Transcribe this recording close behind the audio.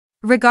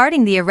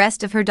Regarding the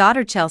arrest of her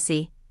daughter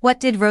Chelsea, what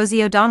did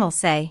Rosie O'Donnell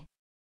say?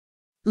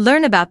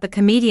 Learn about the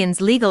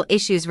comedian's legal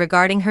issues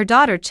regarding her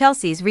daughter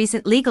Chelsea's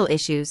recent legal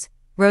issues.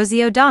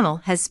 Rosie O'Donnell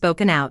has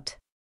spoken out.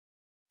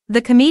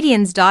 The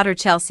comedian's daughter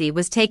Chelsea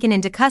was taken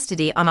into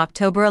custody on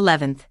October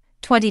 11,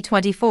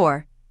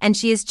 2024, and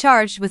she is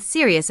charged with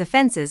serious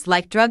offenses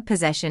like drug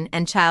possession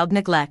and child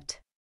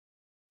neglect.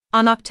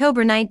 On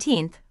October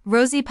 19,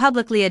 Rosie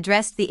publicly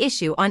addressed the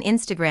issue on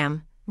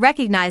Instagram,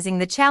 recognizing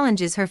the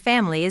challenges her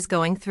family is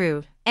going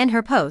through. In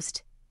her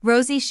post,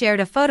 Rosie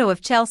shared a photo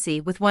of Chelsea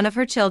with one of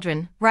her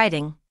children,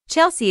 writing,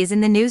 "Chelsea is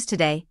in the news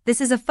today,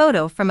 this is a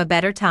photo from a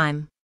better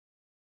time."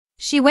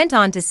 She went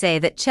on to say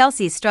that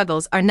Chelsea's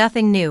struggles are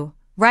nothing new,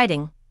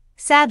 writing,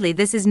 "Sadly,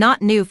 this is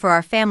not new for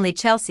our family.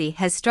 Chelsea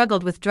has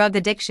struggled with drug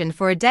addiction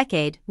for a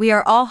decade. We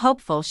are all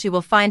hopeful she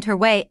will find her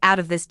way out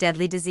of this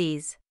deadly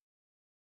disease."